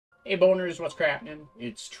Hey boners, what's crappening?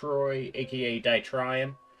 It's Troy, aka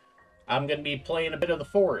DIEtryin. I'm gonna be playing a bit of the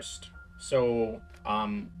Forest. So,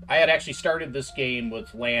 I had actually started this game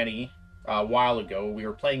with Lanny a while ago. We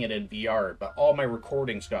were playing it in VR, but all my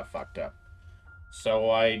recordings got fucked up.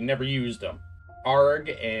 So I never used them. Arg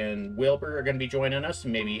and Wilbur are gonna be joining us,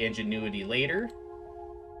 and maybe Ingenuity later.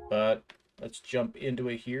 But let's jump into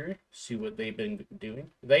it here, see what they've been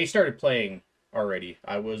doing. They started playing already.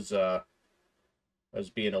 I was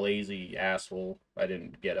being a lazy asshole. I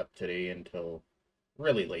didn't get up today until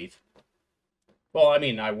really late. Well, I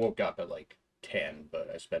mean, I woke up at like 10, but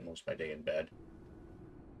I spent most of my day in bed.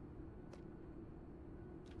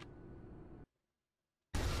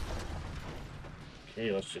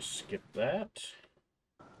 Okay, let's just skip that.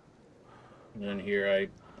 And then here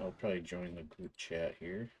I'll probably join the group chat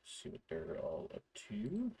here, see what they're all up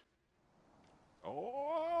to.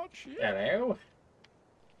 Oh, shit. Hello.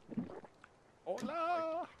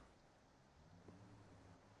 Hola.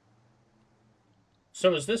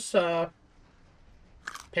 So is this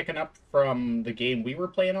picking up from the game we were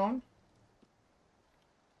playing on?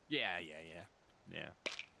 Yeah.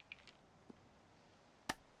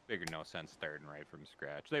 Figured no sense starting right from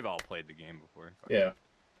scratch. They've all played the game before. Yeah.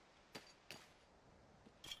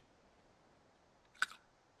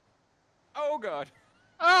 Oh, God.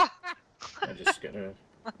 Ah! I just gotta...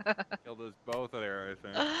 Killed us both there, I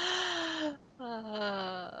think.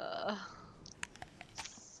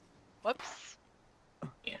 Whoops.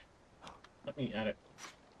 Yeah. Let me add it.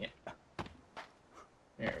 Yeah.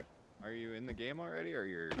 There. Are you in the game already, or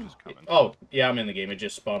you're just coming? Oh, yeah, I'm in the game. It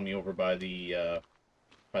just spawned me over by the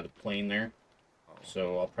plane there. Oh.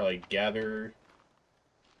 So I'll probably gather...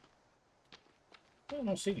 I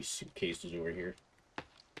don't see these suitcases over here.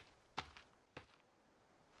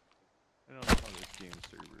 I don't know how this game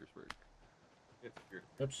servers work. It's weird.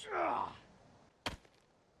 Oops.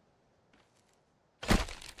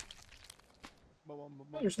 Oh,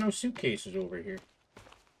 there's no suitcases over here.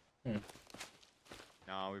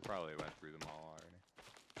 No, we probably went through them all already.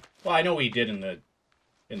 Well, I know we did in the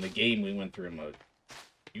game. We went through them a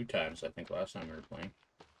few times, I think, last time we were playing.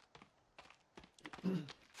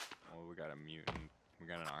 Oh, we got a mutant. We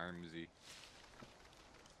got an armsy.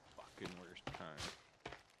 Fucking worst kind.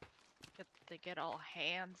 They get all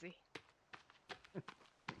handsy.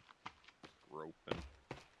 Roping.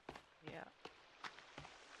 Yeah.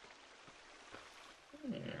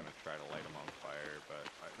 I'm gonna try to light them on fire, but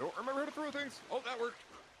I don't remember how to throw things. Oh, that worked.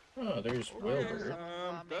 Oh, there's Wilbur.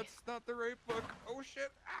 That's not the right book. Oh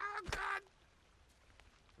shit! Ah, God!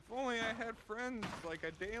 If only I had friends like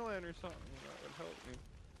a Dalen or something that would help me.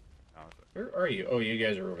 Oh, Where are you? Oh, you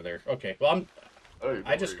guys are over there. Okay, well,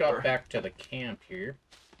 I just got back to the camp here.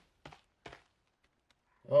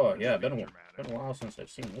 Oh, yeah, been a while since I've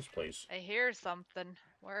seen this place. I hear something.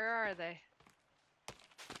 Where are they?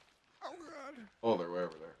 Oh, God! Oh, they're way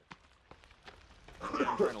over there. Yeah,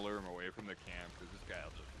 I'm trying to lure him away from the camp because this guy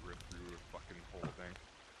will just rip through the fucking whole thing.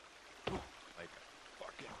 Like a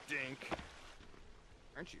fucking dink.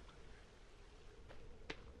 Aren't you?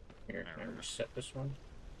 Here, can I reset this one?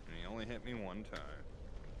 And he only hit me one time.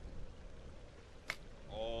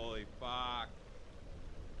 Holy fuck.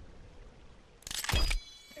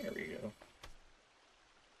 There we go.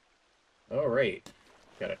 Alright.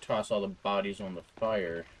 Gotta toss all the bodies on the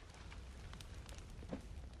fire.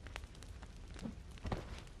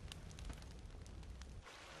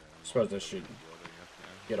 Suppose this should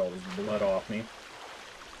get all this blood off me.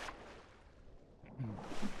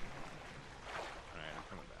 Alright, I'm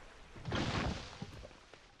coming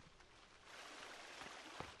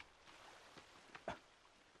back.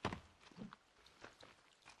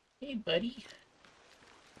 Hey, buddy.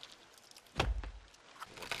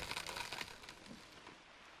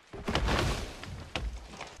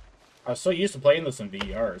 I was so used to playing this in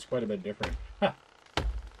VR. It's quite a bit different. Huh.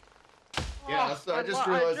 Yeah, so I just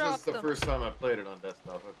realized this is the first time I played it on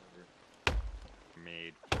desktop.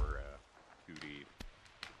 Made for 2D.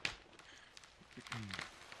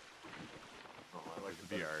 Oh, I like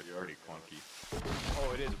The VR is pretty clunky.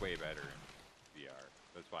 Oh, it is way better in VR.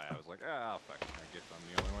 That's why I was like, ah, fuck, I guess I'm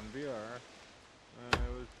the only one in VR. I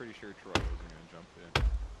was pretty sure Troy wasn't gonna jump in.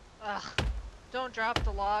 Ugh. Don't drop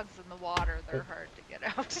the logs in the water. They're hard to get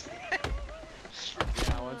out.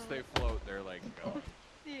 Yeah, once they float, they're like gone.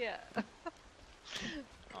 Yeah.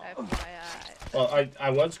 Oh. FYI. Well, I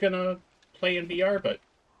was gonna play in VR, but...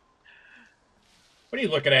 What are you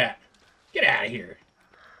looking at? Get out of here.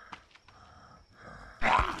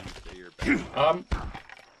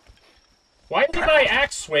 Why is my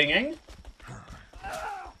axe swinging?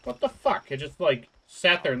 What the fuck? It just, like,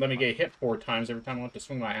 sat there and let me get hit 4 times every time I went to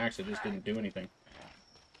swing my axe. It just didn't do anything.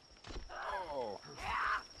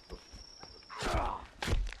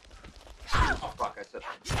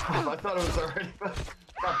 I thought it was already.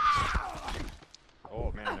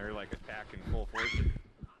 Oh man, they're like attacking full force.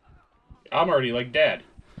 I'm already like dead.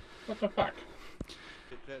 What the fuck?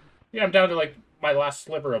 Dead. Yeah, I'm down to like my last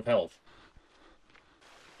sliver of health.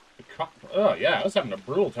 Oh yeah, I was having a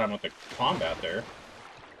brutal time with the combat there.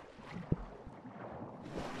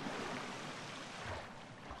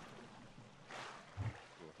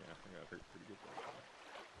 Oh, yeah, I got hurt pretty good there.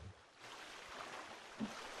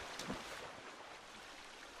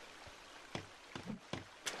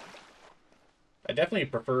 I definitely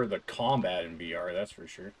prefer the combat in VR, that's for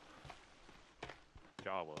sure.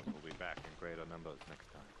 Jawa will be back in greater numbers next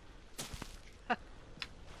time.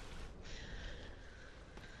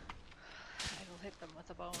 I will hit them with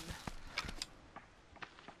a bone.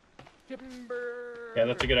 Timber! Yeah,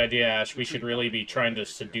 that's a good idea, Ash. We should really be trying to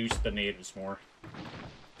seduce the natives more.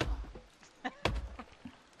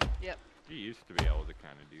 Yep. You used to be able to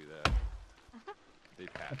kind of do that. They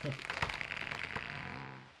passed it.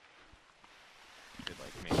 They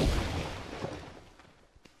like make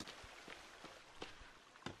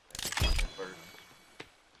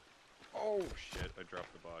Oh shit, I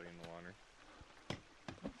dropped the body in the water.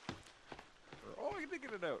 Oh, I did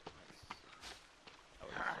get it out.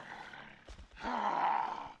 Nice.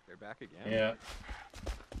 They're back again. Yeah.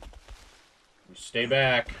 You stay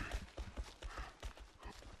back.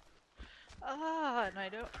 And I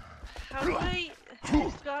don't. How do I?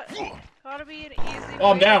 There's gotta be an easy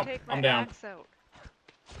Oh, I'm way down. to take my I'm down. axe out.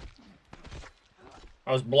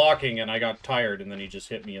 I was blocking and I got tired and then he just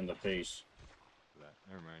hit me in the face.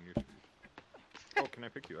 Never mind, you're screwed. Oh, can I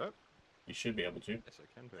pick you up? You should be able to. Yes,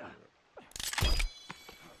 I can pick you up.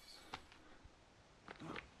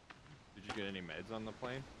 Did you get any meds on the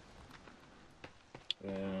plane?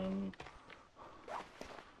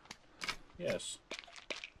 Yes.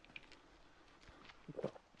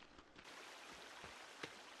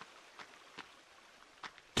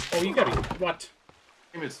 Oh, you gotta, what?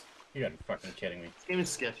 Game is, You gotta be fucking kidding me. this game is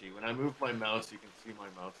sketchy. When I move my mouse, you can see my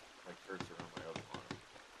mouse, my cursor on my other monitor.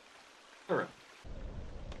 Alright.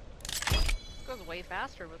 It goes way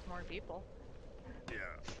faster with more people.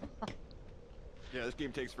 Yeah. Yeah, this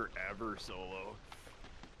game takes forever solo.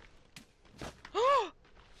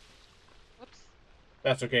 Whoops.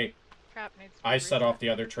 That's okay. Trap needs to be I set reset. off the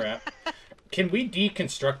other trap. Can we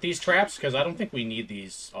deconstruct these traps? Because I don't think we need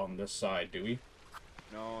these on this side, do we?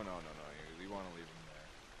 No. You want to leave them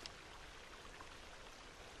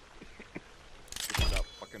there. Just stop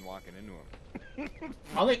fucking walking into them.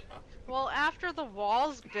 I think. Well, after the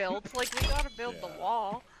wall's built, like we gotta build the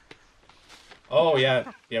wall. Oh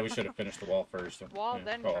yeah, yeah. We should have finished the wall first. Wall, Yeah.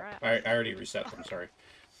 then Oh, traps. I already reset them. Sorry.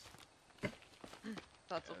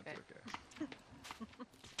 That's Yeah, okay. it's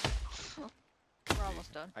okay. We're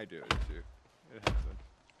almost done. I do it too. It happens.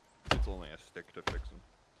 It's only a stick to fix them.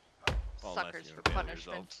 Well, unless Suckers you for fail punishment.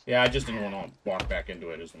 yourselves. Yeah, I just didn't want to walk back into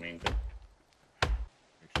it. Is the main thing.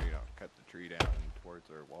 Make sure you don't cut the tree down towards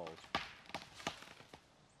our walls.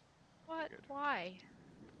 What? Good. Why?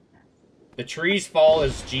 The trees fall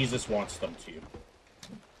as Jesus wants them to.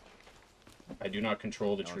 I do not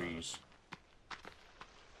control the No. trees.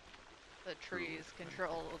 The trees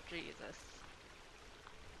control Jesus.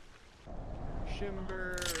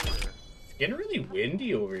 Shimber! It's getting really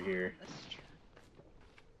windy over here. This is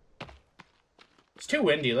true. It's too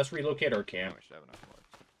windy. Let's relocate our Yeah, camp. we should have enough logs.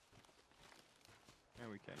 Yeah,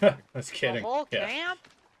 we can. That's kidding. The whole Yeah. camp?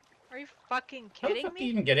 Are you fucking How the kidding fuck do you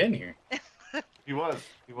me? even get in here? He was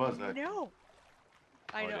actually. No.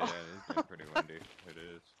 I Oh, know. yeah, it is getting pretty windy. It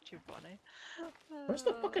is. Too funny. Where's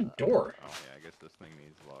the fucking door? Oh, yeah, I guess this thing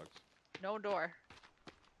needs logs. No door.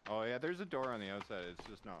 Oh, yeah, there's a door on the outside. It's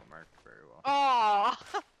just not marked very well. Oh!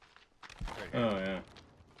 Right here. Oh yeah.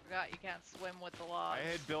 Forgot you can't swim with the logs.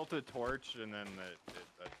 I had built a torch, and then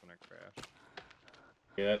that's when it crashed.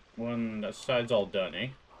 Yeah, that one. That side's all done, eh?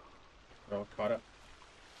 We're all caught up.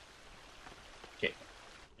 Okay.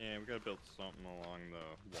 Yeah, we gotta build something along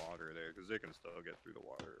the water there, because they can still get through the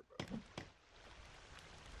water, but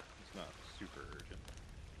it's not super urgent.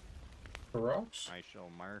 Rocks. I shall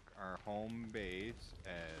mark our home base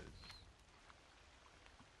as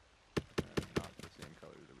not the same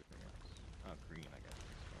color as everything else. Green, I guess.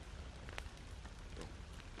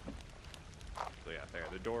 So yeah, there.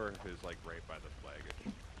 The door is like right by the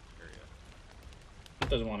flagish area. It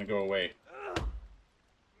doesn't want to go away.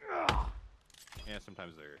 Yeah,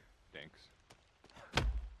 sometimes they're dinks. There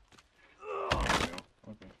we go.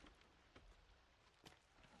 Okay.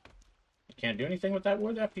 You can't do anything with that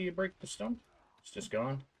wood after you break the stump? It's just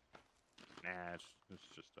gone? Nah, it's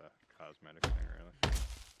just a cosmetic thing, really.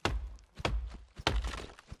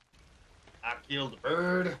 I killed a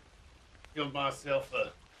bird. Killed myself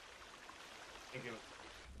a Thank you.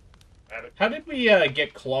 How did we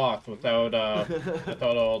get cloth without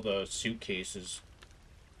without all the suitcases?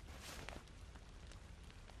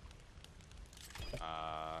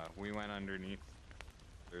 We went underneath.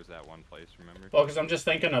 There's that one place, remember? Well, because I'm just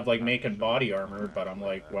thinking of like making body armor, but I'm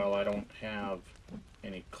like, well, I don't have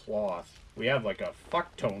any cloth. We have like a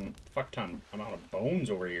fuck ton amount of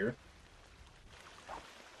bones over here.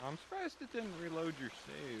 I'm surprised it didn't reload your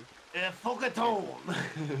save. Fogatone!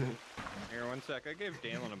 Here, one sec. I gave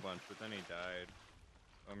Dalen a bunch, but then he died.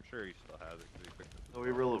 I'm sure he still has it because he picked it. No,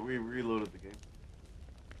 we reloaded the game.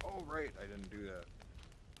 Oh, right. I didn't do that.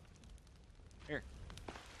 Here.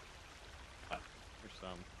 Here's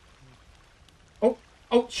some.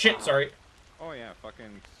 Oh shit! Sorry. Oh, yeah.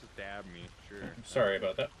 Fucking stab me. Sure. Sorry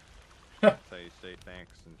about that. That's how you say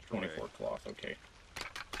thanks in Troy. 24 cloth. Okay.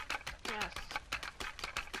 Yes.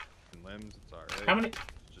 And limbs, it's alright.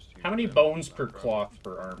 How many bones per cloth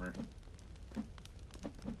per armor?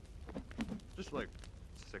 Just like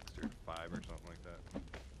 6 or 5 or something like that.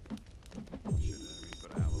 Shit, I didn't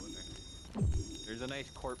put aloe in there. There's a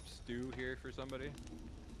nice corpse stew here for somebody.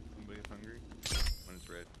 Somebody's hungry. When it's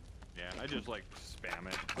red. Yeah, I just like spam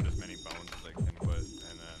it, put as many bones as I can put,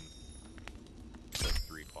 and then like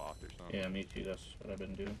 3 cloth or something. Yeah, me too. That's what I've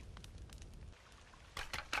been doing.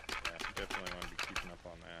 Yeah, definitely want to be keeping up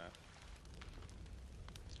on that.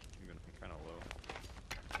 Even if I'm kind of low.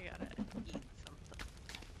 I gotta eat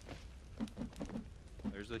something.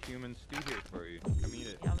 There's a human stew here for you. Come eat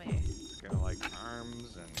it. Yummy. It's kind of like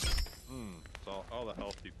arms and it's all the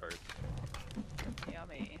healthy parts.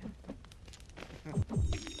 Yummy. And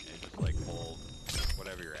just like hold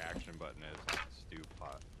whatever your action button is on the stew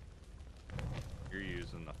pot. You're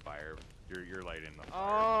using the fire. You're lighting the fire.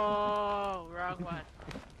 Oh, wrong one.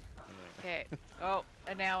 Okay. Oh,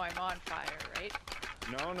 and now I'm on fire, right?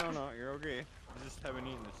 No, you're okay. You just haven't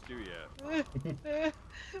eaten the stew yet.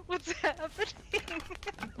 What's happening?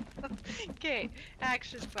 Okay,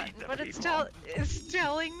 action button, the but it's people.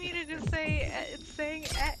 telling me to just say it's saying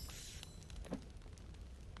X.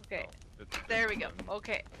 Okay, there we go.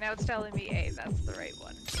 Okay, now it's telling me A. That's the right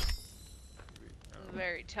one.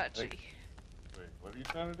 Very touchy. Wait, what are you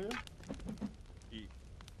trying to do? Eat.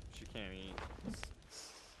 She can't eat.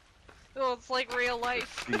 Oh, it's like real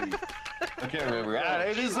life. I can't remember.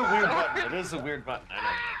 It is a weird button. It is a weird button.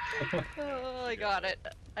 I know. Oh, I got it.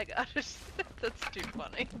 I got it. That's too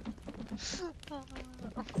funny.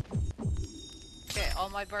 Okay, all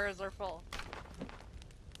my bars are full.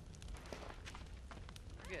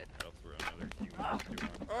 Good. That'll throw another human stew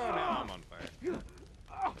on. Oh, now I'm on fire. Damn it.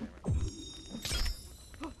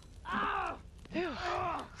 Phew.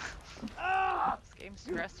 This game's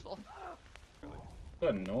stressful.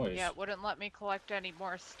 What a noise. Yeah, it wouldn't let me collect any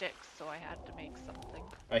more sticks, so I had to make something.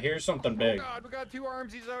 I hear something Oh big. god, we got 2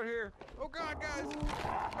 armsies out here. Oh god, guys.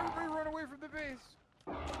 Everybody run away from the base.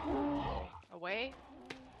 Away?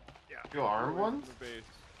 Yeah. 2 armed Away from ones? the base.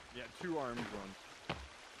 Yeah, 2 armed ones.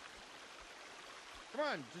 Come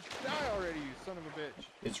on, just die already, you son of a bitch.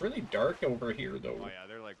 It's really dark over here, though. Oh yeah,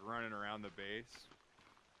 they're like running around the base.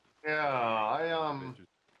 Yeah, I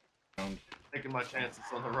Bitches. taking my chances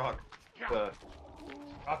on the rock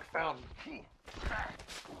fountain.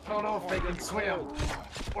 I don't know if they can swim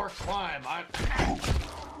or climb. Out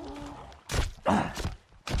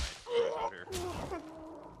here.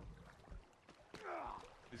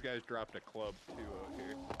 These guys dropped a club too out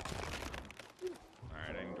here.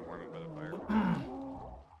 Alright, I need to warm up by the fire.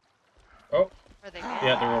 Oh, Are they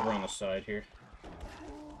yeah, they're over on the side here.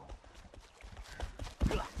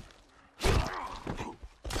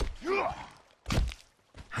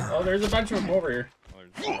 Oh, there's a bunch of them over here. Oh,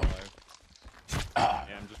 there's one alive.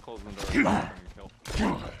 Yeah, I'm just closing the door.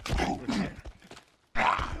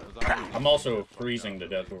 I'm also freezing to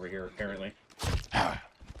death over here, apparently.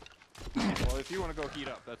 Well, if you want to go heat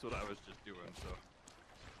up, that's what I was just doing, so.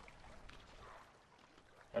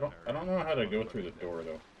 I don't know how to go through the door,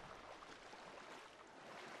 though.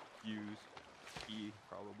 Use E,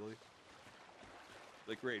 probably.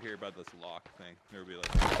 Like right here about this lock thing. There'll be like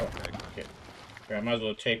Oh, okay. Okay, I might as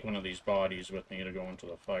well take one of these bodies with me to go into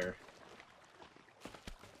the fire.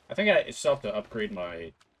 I think I still have to upgrade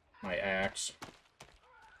my axe.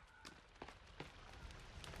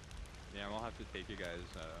 Yeah, we'll have to take you guys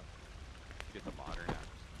to get the modern axe.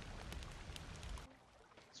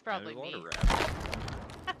 It's probably yeah, there's a me. lot of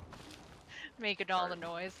rats. Making all the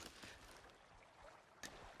noise.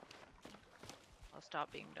 I'll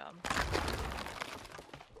stop being dumb.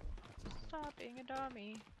 Stop being a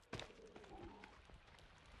dummy.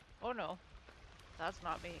 Oh no. That's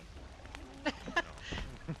not me.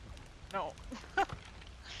 No. Here,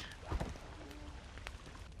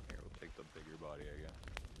 we'll take the bigger your body, I guess.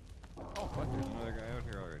 Oh, fuck, there's another guy out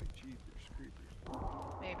here already. Jeepers, creepers.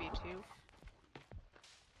 Maybe 2.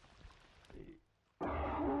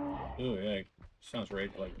 Oh yeah, sounds right.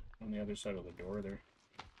 Like on the other side of the door there,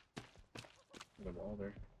 the wall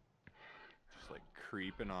there. Just like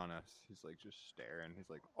creeping on us. He's like just staring. He's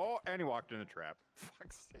like, oh, and he walked in a trap.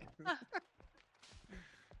 Fuck's sake.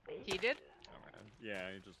 He did? Oh man.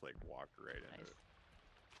 Yeah, he just like walked right into Nice.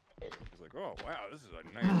 it. He's like, oh wow, this is a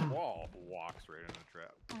nice wall. Walks right into the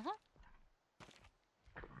trap.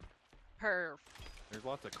 Perf. There's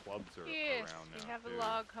lots of clubs Yes, around now. we have too. a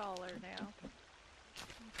log collar now.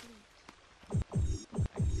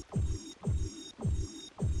 Yeah, that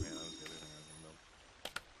was the other thing I was gonna build.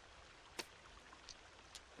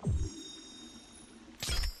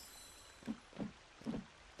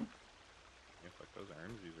 Yeah, fuck, those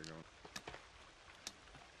arms these are going.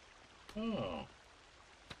 Oh,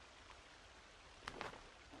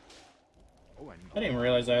 Oh, I didn't even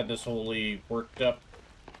realize I had this wholly worked up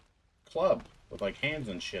club with like hands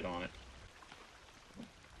and shit on it.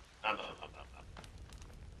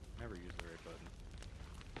 Never use the right button.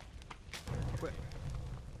 Quit.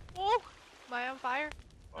 Oh! Am I on fire?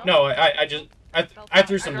 No, I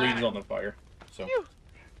threw some leaves on the fire. So Phew.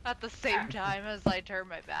 At the same time as I turned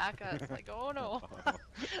my back, I was like, oh no.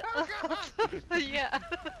 Oh god! Yeah.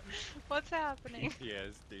 What's happening?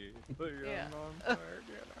 Yes, dude. Look, Yeah. I'm on fire.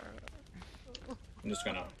 Get out. I'm just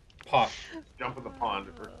gonna pop. Jump in the pond.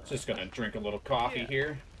 Just gonna drink a little coffee Yeah.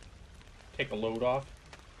 here. Take a load off.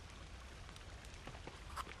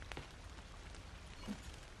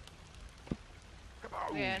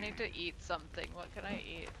 Yeah, I need to eat something. What can I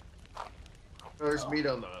eat? There's meat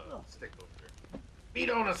on the stick over there. Meat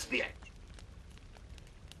on a stick.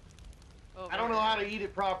 I don't know how to eat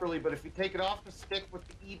it properly, but if you take it off the stick with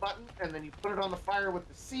the E button, and then you put it on the fire with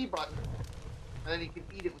the C button, and then you can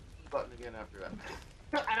eat it with the E button again after that.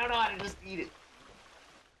 I don't know how to just eat it.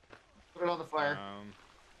 Put it on the fire.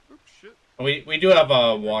 Oops, shit. We do have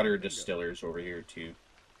water distillers over here too.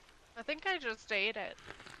 I think I just ate it.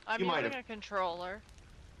 I'm You might using have. a controller.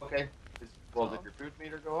 Okay. Well, did your food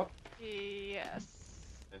meter go up? Yes.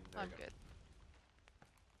 Then there I'm you go. good.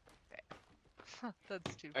 Okay.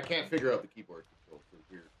 That's too I funny. can't figure out the keyboard control for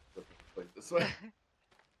here. Flipping the plate this way.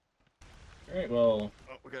 All right, well,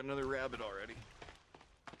 Oh, we got another rabbit already.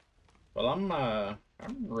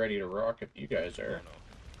 I'm ready to rock if you guys Oh, are. no.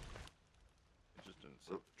 It just didn't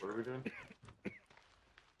So, sit. what are we doing?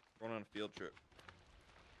 Going on a field trip.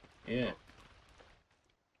 Yeah.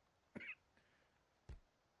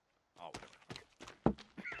 Oh, whatever.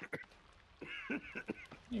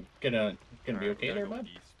 You gonna be Alright, okay we there, gotta go bud?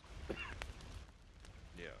 east.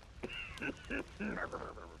 Yeah.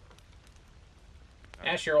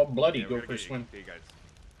 Ash, you're all bloody. Yeah, we Go gotta for a get you- swim. Hey guys.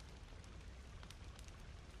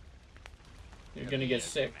 You're Yeah, gonna get yeah,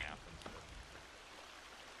 sick. nap and stuff.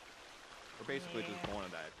 We're basically just going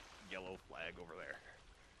to that yellow flag over there.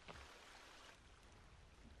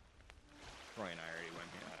 Troy and I already went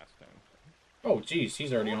here last time. Oh, geez,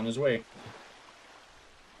 he's already on his way.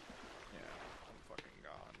 Yeah, I'm fucking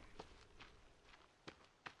gone.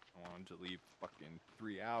 I wanted to leave fucking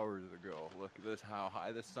 3 hours ago. Look at this, how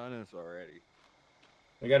high the sun is already.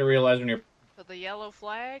 We gotta realize when you're For the yellow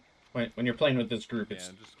flag? when you're playing with this group, Yeah, it's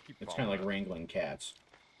just keep kind of like following wrangling cats.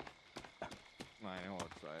 us. I know,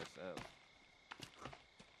 that's what I said.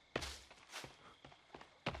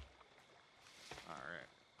 Alright.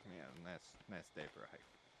 Yeah, nice day for a hike.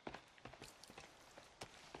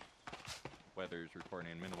 Weather's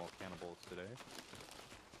reporting minimal cannibals today.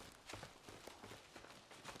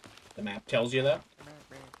 The map tells you that.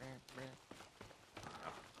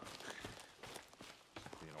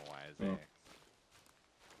 You know, wise Oh. X.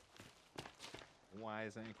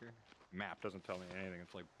 Wise anchor. Map doesn't tell me anything.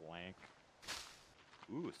 It's like blank.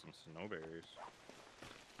 Ooh, some snowberries.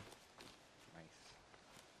 Nice.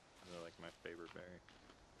 They're like my favorite berry.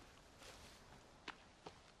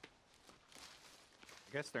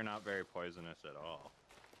 I guess they're not very poisonous at all.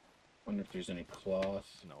 Wonder if there's any cloth.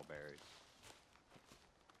 Snowberries.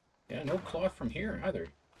 Yeah, no cloth from here either.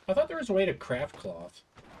 I thought there was a way to craft cloth.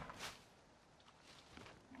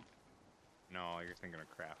 No, you're thinking of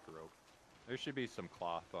craft rope. There should be some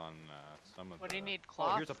cloth on some of What the... do you need Oh,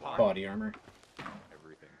 cloth here's a for? pot. Body armor.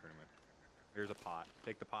 Everything, pretty much. Here's a pot.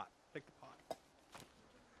 Take the pot. Take the pot.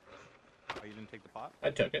 Oh, you didn't take the pot? I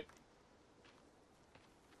took it.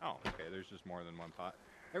 Oh, okay. There's just more than one pot.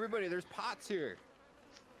 Everybody, there's pots here.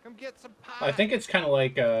 Come get some pots. I think it's kind of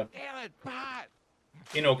like Damn it, pot.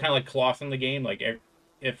 you know, kind of like cloth in the game. Like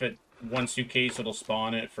if it one suitcase, it'll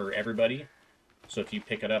spawn it for everybody. So if you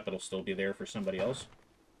pick it up, it'll still be there for somebody else.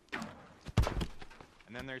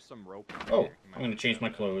 And then there's some rope. Oh, here. You might I'm gonna wanna change my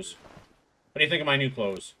grab that. clothes. What do you think of my new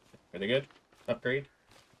clothes? Are they good? Upgrade?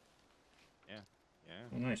 Yeah.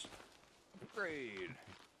 Oh, nice. Upgrade.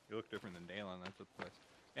 You look different than Dalen. That's what's best.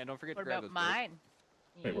 And don't forget What to grab about those ropes. mine?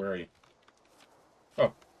 Wait, where are you?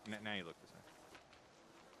 Oh, Now you look the same.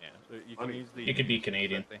 Yeah, so you can use the. you could be nooses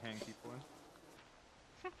Canadian. that they hang people in.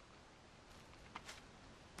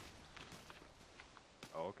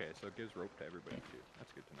 Oh, okay, so it gives rope to everybody too.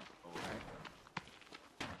 That's good to know. Alright.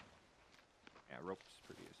 Yeah, rope's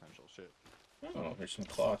pretty essential shit. Oh, there's some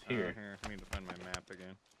cloth here. Here, I need to find my map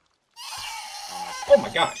again. Oh my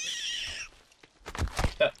god!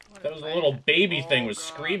 That What was a is little that? baby thing Oh, was God.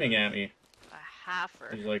 screaming at me. A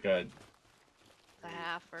halfer. It was like a... It's a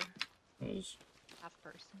halfer. It was... Half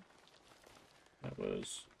person. That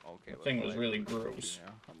was... Okay, That thing was really gross.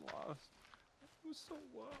 Now. I'm lost. I'm so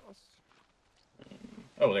lost.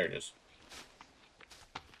 Oh, there it is.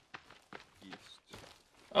 East.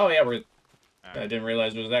 Oh yeah, we're... I Alright. didn't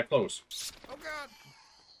realize it was that close. Oh god!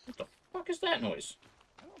 What the fuck is that noise?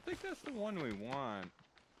 I don't think that's the one we want.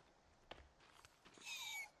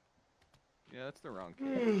 Yeah, that's the wrong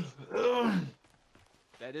cave.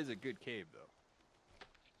 That is a good cave, though.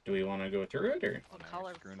 Do we want to go through it, or...? What Now you're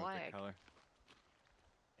color screwing with the flag? color.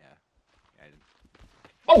 Yeah. I didn't.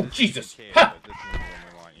 Oh, This is Jesus! the cave, Ha! but this is the one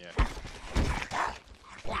we want, yeah.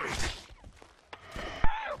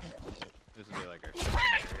 This would be like our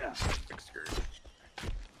excursion.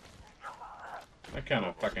 That kind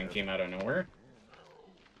of fucking came out of nowhere.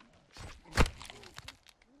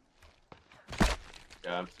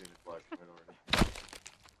 Yeah, I'm seeing the flash point already.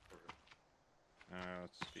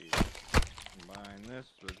 Let's see. Combine this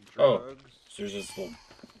with Oh. drugs. So there's this little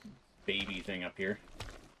baby thing up here.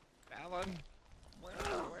 Dallin?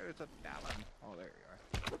 Where is it, Dallin? Oh, there you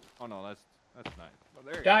are. Oh no, that's nice. Oh,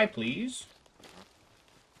 there you Die, are. please.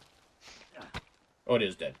 Oh, it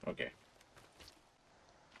is dead. Okay.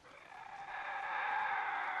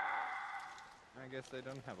 I guess they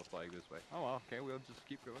don't have a flag this way. Oh well, okay, we'll just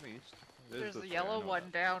keep going east. It is There's this a way, I yellow know one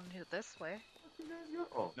that. down this way.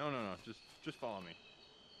 Oh, No, just follow me.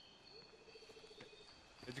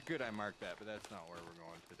 It's good I marked that, but that's not where we're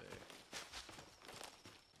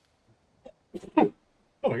going today.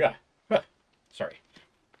 Oh my god. Huh. Sorry.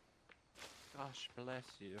 Gosh bless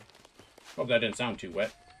you. Hope that didn't sound too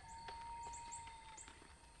wet.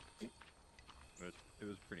 It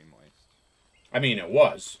was pretty moist. I mean, it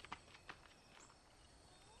was.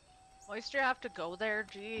 Moisture have to go there?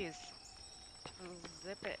 Jeez.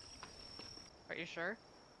 Zip it. Are you sure?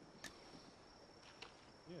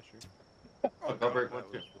 Yeah, sure. Oh, go break one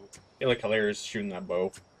too. I like hilarious shooting that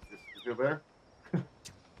bow. You feel better?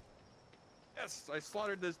 Yes, I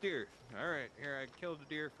slaughtered this deer. All right, here I killed a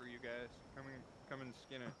deer for you guys. Come and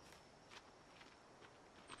skin it.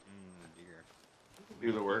 Deer.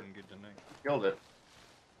 Do the work. Eating good tonight. Killed it.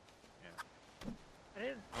 I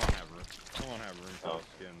didn't. I won't have room. I won't have room for Oh. the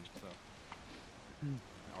skin, so.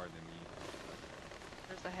 Or the meat.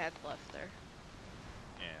 There's a head left there.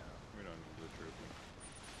 Yeah, we don't need the trophy.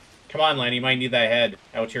 Come on, Len, you might need that head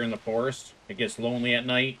out here in the forest. It gets lonely at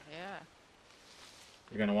night. Yeah.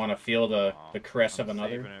 You're gonna want to feel the caress of I'm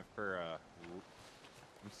another. Saving it for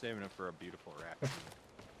I'm saving it for a beautiful raccoon.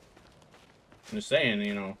 I'm just saying,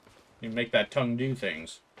 you know, you make that tongue do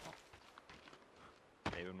things.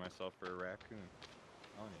 Saving myself for a raccoon.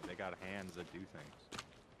 Oh, they got hands that do things.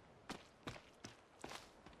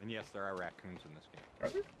 And yes, there are raccoons in this game. Are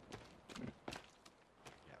there?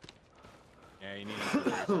 Yeah, you need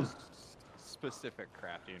very specific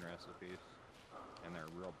crafting recipes, and they're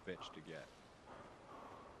a real bitch to get.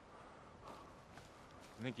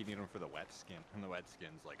 I think you need them for the wet skin, and the wet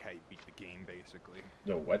skin's like how you beat the game, basically.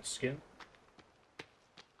 The wet skin?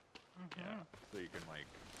 Yeah, so you can like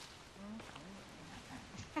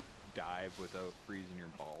dive without freezing your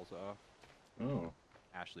balls off. Oh.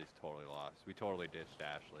 Ashley's totally lost. We totally ditched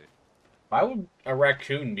Ashley. Why would a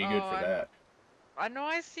raccoon be good Oh, for I'm- that? I know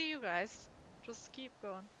I see you guys. Just keep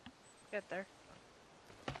going. Get there.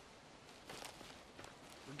 We're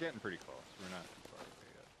getting pretty close. We're not too far away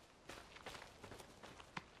yet.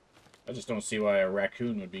 I just don't see why a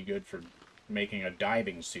raccoon would be good for making a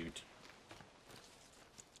diving suit.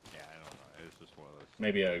 Yeah, I don't know. It's just one of those.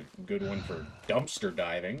 Maybe a good one for dumpster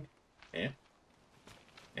diving. Eh?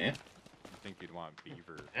 Eh? I think you'd want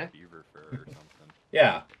beaver fur or something.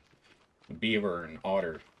 Yeah. Beaver and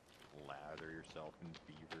otter. Lather yourself in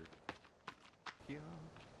beaver. Yeah.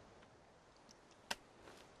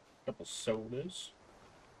 Couple sodas.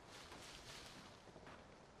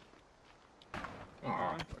 Come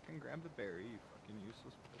Aw. on, fucking grab the berry, you fucking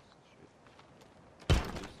useless piece of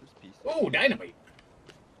shit. Useless piece of Oh, shit. dynamite!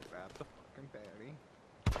 Grab the fucking berry.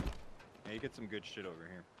 Yeah, you get some good shit over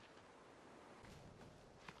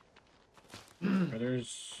here.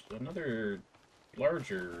 There's another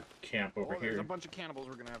larger camp over There's here. a bunch of cannibals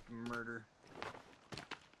we're gonna have to murder.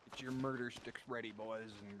 Get your murder sticks ready,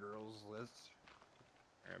 boys and girls. Let's.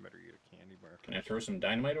 I better eat a candy bar. Can I throw some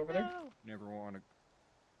dynamite over there? No. Never want to.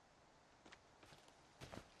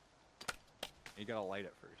 You gotta light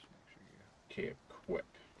it first. Make sure you. Okay, equip.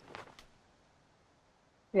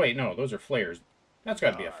 Wait, no, those are flares. That's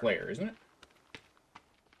got to be a flare, isn't it?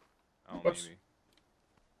 Oh, Whoops. maybe.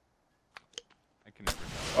 I can never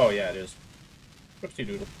tell. Oh, yeah, it is. Whoopsie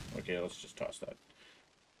doodle. Okay, let's just toss that.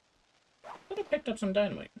 I thought I picked up some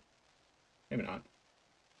dynamite. Maybe not.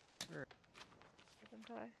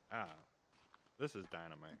 Ah, this is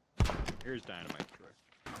dynamite. Here's dynamite, Troy.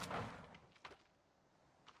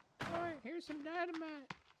 Troy, here's some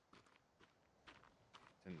dynamite.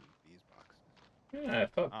 It's in these boxes. Yeah, I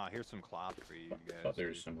thought, Ah, here's some cloth for you guys. thought there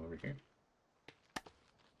was some over here.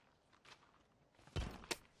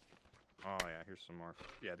 Oh yeah, here's some more.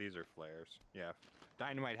 Yeah, these are flares. Yeah,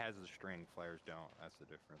 dynamite has a string, flares don't. That's the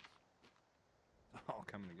difference. It's all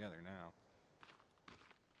coming together now.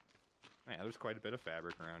 Yeah, there's quite a bit of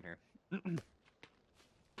fabric around here.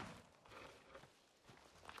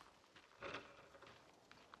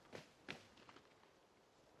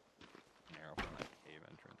 Here, open that cave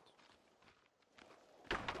entrance.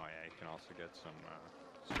 Oh yeah, you can also get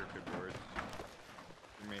some circuit boards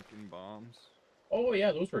for making bombs. Oh,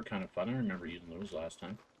 yeah, those were kind of fun. I remember using those last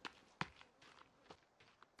time.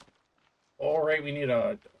 All right, we need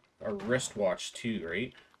a wristwatch too,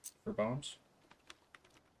 right? For bombs?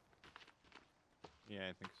 Yeah,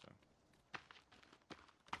 I think so.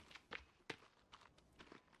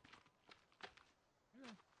 Where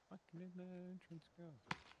the fuck did the entrance go?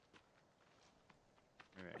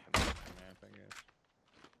 Maybe I can look at the map, I guess.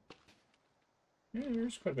 Yeah,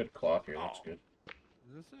 there's quite a bit of cloth here. That's Oh. good.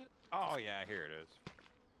 Is this it? Oh yeah, here it is.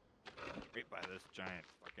 Right by this giant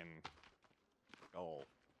fucking skull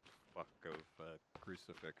fuck of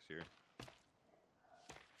crucifix here.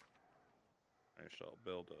 I shall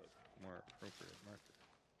build a more appropriate marker.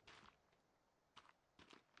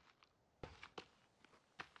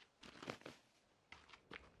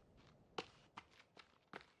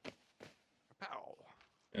 Pow!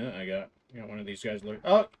 Yeah, I got one of these guys.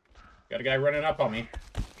 Oh, got a guy running up on me.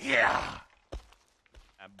 Yeah.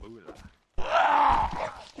 Abula.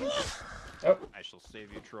 Oh, I shall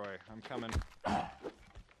save you, Troy. I'm coming.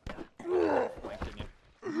 Flanking you.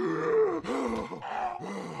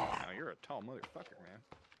 Now you're a tall motherfucker, man.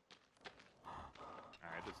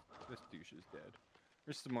 Alright, this douche is dead.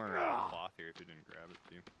 There's some more cloth here if you didn't grab it,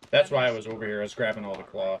 too. that's why I was over here. I was grabbing all the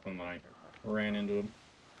cloth and I ran into him.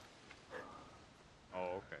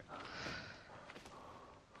 Oh, okay.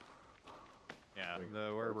 Yeah,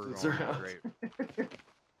 where we're It's going is around. great.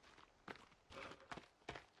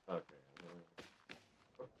 Okay.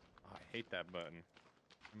 Oh, I hate that button.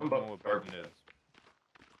 I I'm don't about know what to start button it is.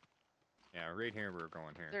 Yeah, right here we're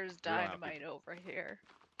going here. There's We don't have to- dynamite over here.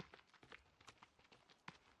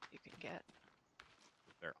 You can get.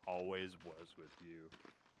 There always was with you.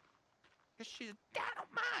 Cause she's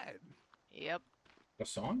dynamite! Yep. A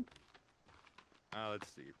song?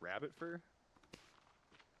 Let's see. Rabbit fur?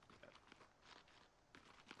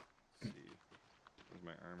 Let's see. Where's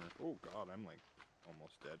my armor? Oh god, I'm like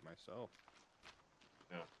almost dead myself.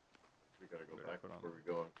 We gotta go Better back put on- before we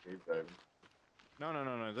go on cave diving.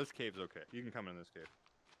 No. This cave's okay. You can come in this cave.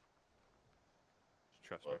 Just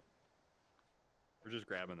trust me. What? We're just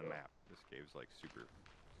grabbing the map. This cave's like super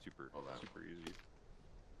Oh, that. super easy.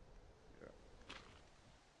 Yeah.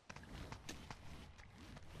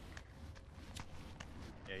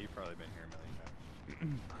 Yeah, you've probably been here a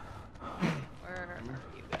million times. Where are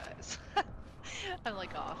you guys? I'm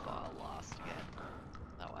like off lost again.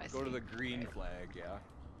 Oh, I see. Go to the green flag, yeah.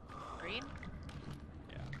 Green?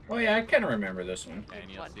 Yeah. Oh yeah, I kind of remember this one. And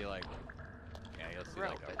you'll One. see like, yeah, you'll see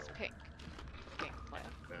Rope. like a It's pink. Pink plant.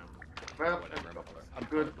 Well, whatever. I'm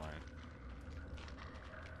good. colorblind.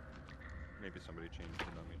 Maybe somebody changed it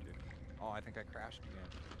on me too. Oh, I think I crashed again.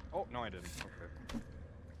 Oh no, I didn't. Okay.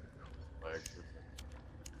 Like,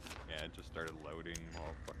 Yeah, it just started loading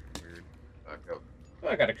all fucking weird. back up. Oh,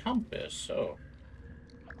 I got a compass, so...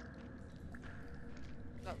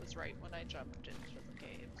 That was right when I jumped into the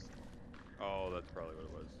caves. Oh, that's probably what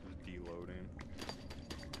it was. It was deloading.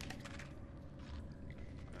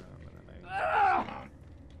 And then Come on.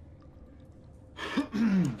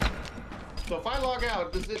 So if I log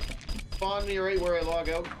out, does it spawn me right where I log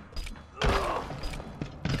out? Do I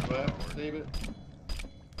have to save it?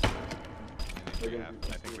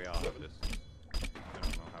 I think we all have this. I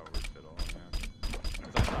don't know how it works at all, man.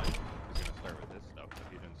 'Cause I thought it was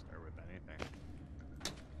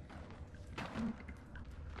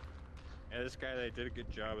Yeah, this guy, they did a good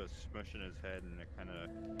job of smushing his head, and it kind of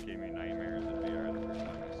gave me nightmares in VR the first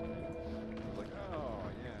time I seen it. I was like, oh,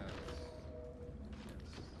 yeah,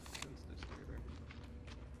 it's this theater.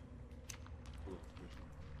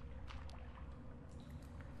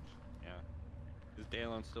 Yeah. Is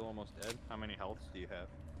Dalen still almost dead? How many healths do you have?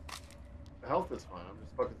 The health is fine. I'm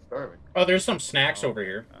just fucking starving. Oh, there's some snacks over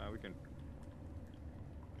here. We can...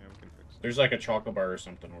 Yeah, we can fix it. There's like a chocolate bar or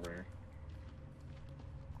something over here.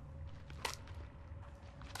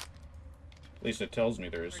 At least it tells me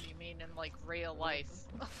there is. Or do you mean in like real life?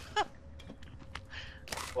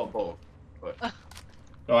 Well, both. But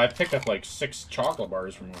Oh, I picked up like 6 chocolate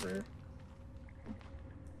bars from over here.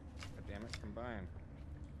 God damn it, combine.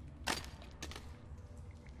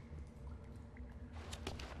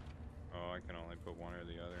 Oh, I can only put one or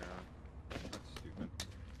the other on. That's stupid.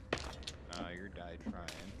 You're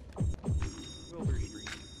DIEtryin. Wilbur Street.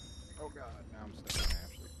 Oh god, now I'm stuck on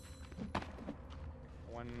Ashley.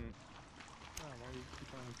 One... Oh, why do you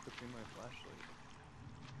keep on equipping my flashlight?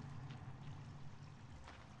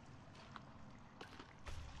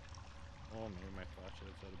 Oh, maybe my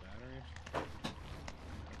flashlight's out of batteries?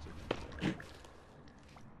 That's a...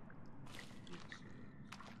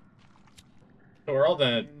 So are all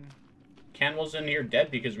the candles in here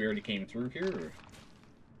dead because we already came through here? Or?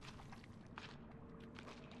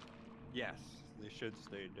 Yes, they should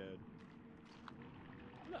stay dead.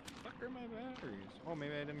 Where the fuck are my batteries? Oh,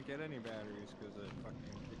 maybe I didn't get any batteries because it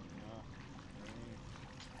fucking kicked me off.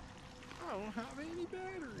 I don't have any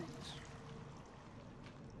batteries.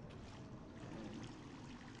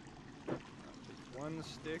 I'll take one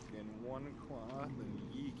stick and one cloth, and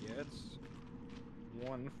ye gets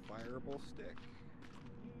one fireable stick.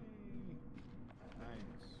 Yay.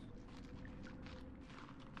 Nice.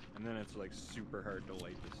 And then it's like super hard to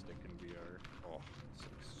light the stick in VR. Oh, it's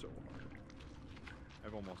like so hard.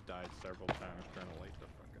 I've almost died several times trying to light the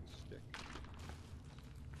fucking stick.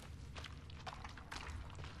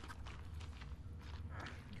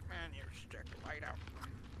 Come on, you stick, light up.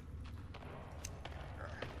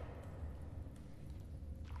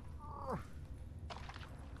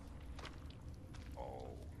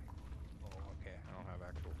 Oh, okay. I don't have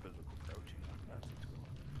actual physical protein. That's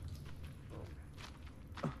cool.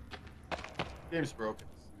 game's broken.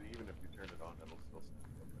 So even if you turn it on, it'll still stay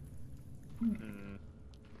open.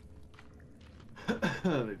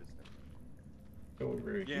 They just Go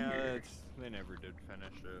over Yeah, here. they never did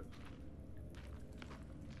finish it.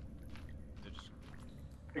 They just...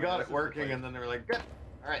 they got it working, and then they were like, "Good,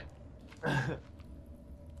 all right."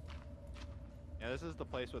 Yeah, this is the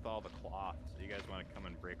place with all the cloth. So you guys want to come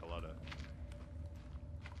and break a lot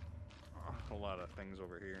of things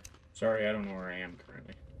over here. Sorry, I don't know where I am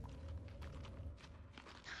currently.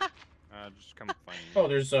 Just come find me. Oh,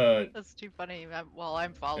 there's a... That's too funny. While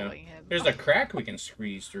I'm following him. There's a crack we can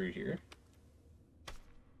squeeze through here.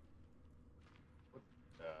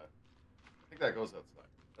 I think that goes outside.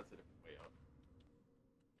 That's a different way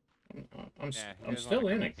out. I'm Yeah, still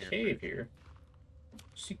in a here cave here.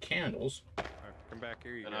 See candles. Come back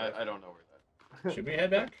here, you And guys. I don't know where that. Should we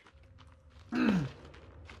head back?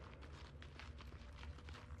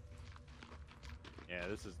 Yeah,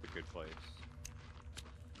 this is the good place.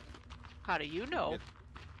 How do you know? It-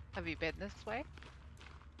 Have you been this way?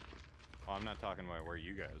 Oh, I'm not talking about where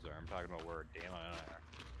you guys are. I'm talking about where Dalen and I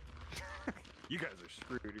are. You guys are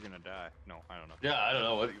screwed. You're gonna die. No, I don't know. Yeah, I don't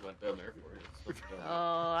know what you went down there for.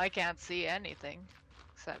 Oh, I can't see anything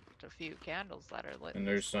except a few candles that are lit. And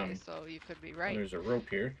there's this way, some- so you could be right. There's a rope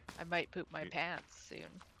here. I might poop my pants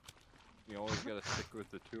soon. You always gotta stick with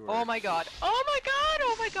the tour. Oh my god! Oh my god!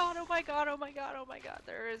 Oh my god! Oh my god! Oh my god! Oh my god!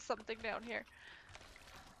 There is something down here.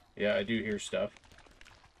 Yeah, I do hear stuff.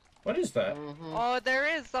 What is that? Oh, there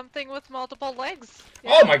is something with multiple legs.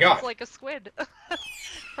 Oh my god! It's like a squid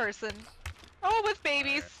person. Oh, with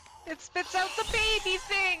babies. It spits out the baby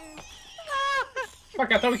things.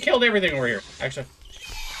 Fuck, I thought we killed everything over here. Actually.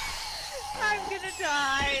 I'm gonna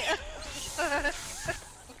die.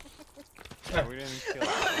 Yeah, we didn't kill it.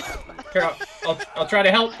 Here, I'll try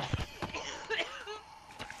to help.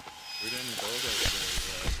 We didn't go there.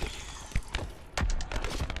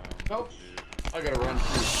 Nope. I gotta run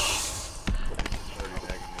through.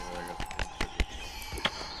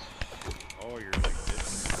 Oh, you're like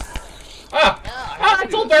this. Ah! Ah,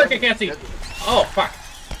 it's all dark, I can't see. Oh, fuck.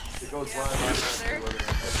 It goes Yeah,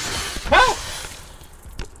 live. Help!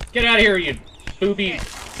 Get out of here, you booby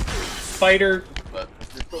spider. But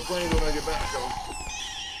you're still playing when I get back, though.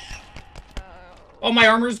 Oh, my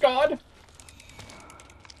armor's gone.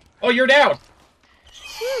 Oh, you're down.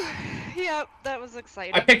 Yep, that was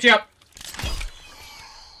exciting. I picked you up.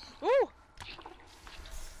 Ooh!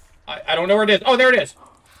 I don't know where it is. Oh, there it is.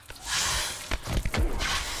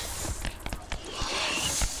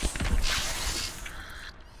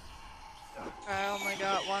 I only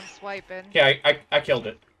got one swipe in. Okay, I killed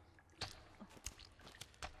it.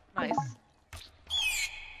 Nice.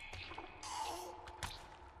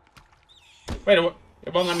 Wait,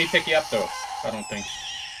 it won't let me pick you up though. I don't think.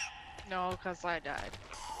 No, because I died.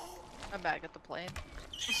 I'm back at the plane.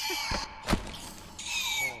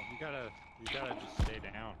 Oh, you gotta just stay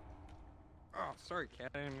down. Oh, sorry,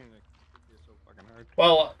 cat. I didn't mean to hit you so fucking hard.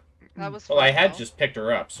 Well, That was well, I fun, had though. just picked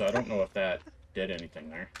her up, so I don't know if that did anything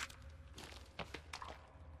there.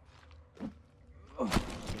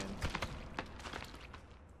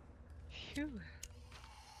 Phew.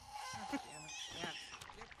 Damn it, cat.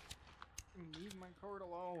 Leave my cord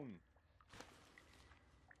alone.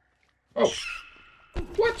 Oh,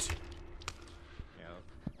 what? Yeah.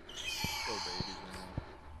 Go babies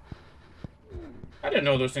in there. I didn't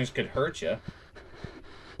know those things could hurt you.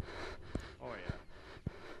 Oh yeah.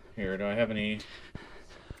 Here, do I have any?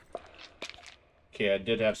 Okay, I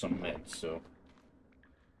did have some meds, so.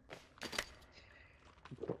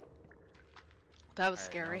 That was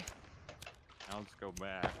Alright, scary. Now let's go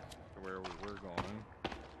back to where we were going.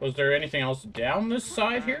 Was there anything else down this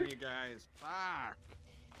side here? You guys, fuck.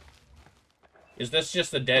 Is this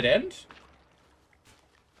just a dead end?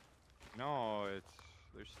 No,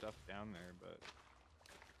 there's stuff down there, but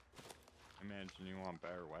I imagine you want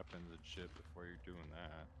better weapons and shit before you're doing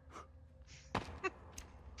that.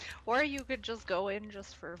 Or you could just go in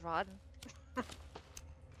just for fun.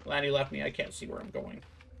 Lanny left me. I can't see where I'm going.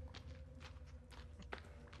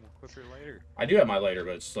 We'll equip your later. I do have my lighter,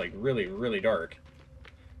 but it's like really, really dark.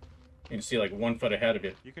 You can see like 1 foot ahead of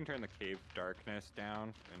it. You can turn the cave darkness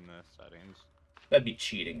down in the settings. That'd be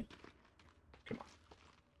cheating. Come on.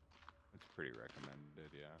 It's pretty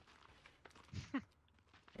recommended, yeah.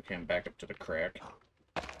 Okay, I'm back up to the crack.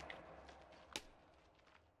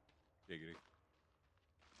 Giggity.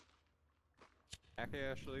 Back,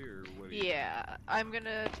 Ashley, or what do you? Yeah, I'm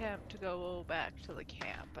gonna attempt to go back to the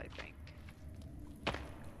camp, I think.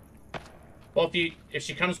 Well, if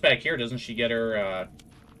she comes back here, doesn't she get her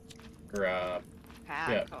Pack?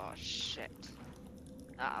 Yeah. Oh, shit.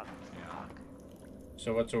 Ah, Yeah.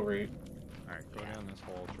 So what's over here? Alright, go down this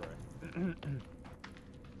hole, Troy.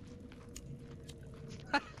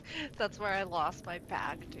 That's where I lost my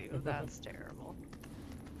pack, too. That's terrible.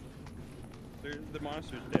 The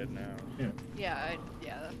monster's dead now. Yeah,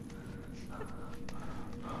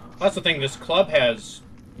 That's the thing. This club has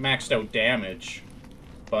maxed out damage,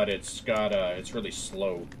 but it's got it's really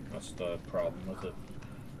slow. That's the problem with it.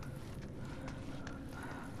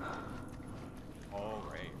 Oh,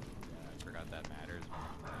 right. Yeah, I forgot that matters.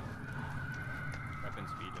 Weapon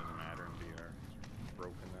speed doesn't matter in VR. It's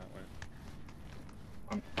broken that way.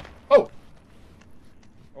 Oh!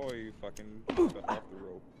 Oh, you fucking fell off the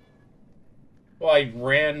rope. Well, I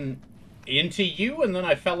ran into you and then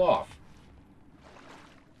I fell off.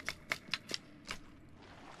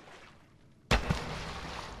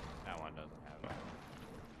 That one doesn't have it.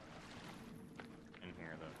 In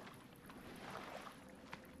here, though.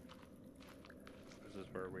 This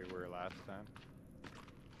is where we were last time.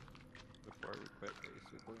 Before we quit,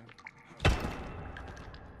 basically.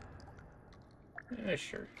 Yeah,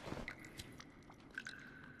 sure.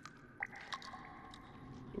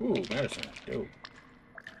 Ooh, medicine. Dope.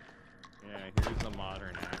 Yeah, here's the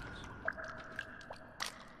modern axe.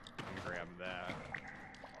 And grab that.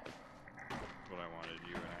 That's what I wanted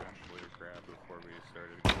you and Ashley to grab before we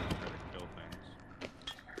started trying to kill things.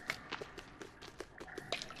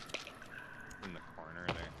 In the corner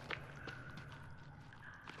there.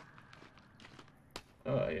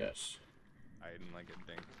 Oh, yes. Hiding like a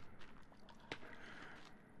dink.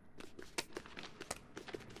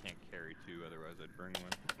 Can't carry two, otherwise I'd bring one.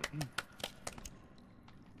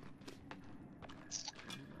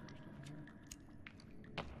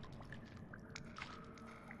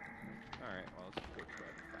 Alright, well, let's go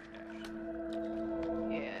try to find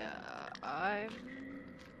Ashley. yeah,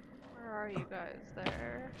 where are you guys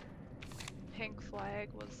there? Pink flag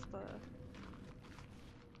was the... I'm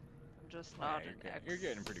just not Yeah, an you're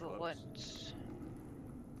getting pretty close. excellent...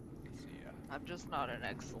 See ya. I'm just not in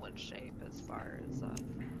excellent shape as far as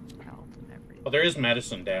health and everything. Well, there is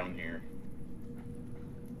medicine down here.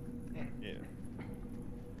 Okay. Yeah.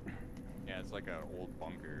 Yeah, it's like an old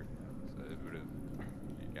bunker. So it would have.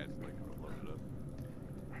 You guys like could have loaded up.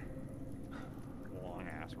 Long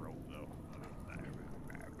ass rope though.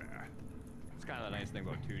 It's kind of the nice thing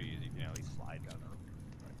about 2D is you can at least slide down the rope.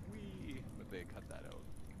 Like, wee! But they cut that out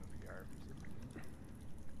in the VR.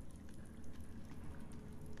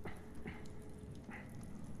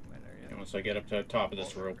 Once I get up to the top of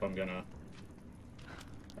this rope, I'm gonna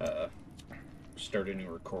start a new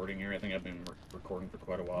recording here. I think I've been recording for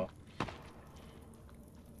quite a while.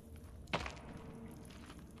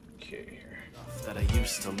 Okay, here. That I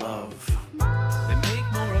used to love. They make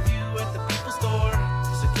more of you at the People Store.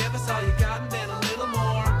 So give us all you got,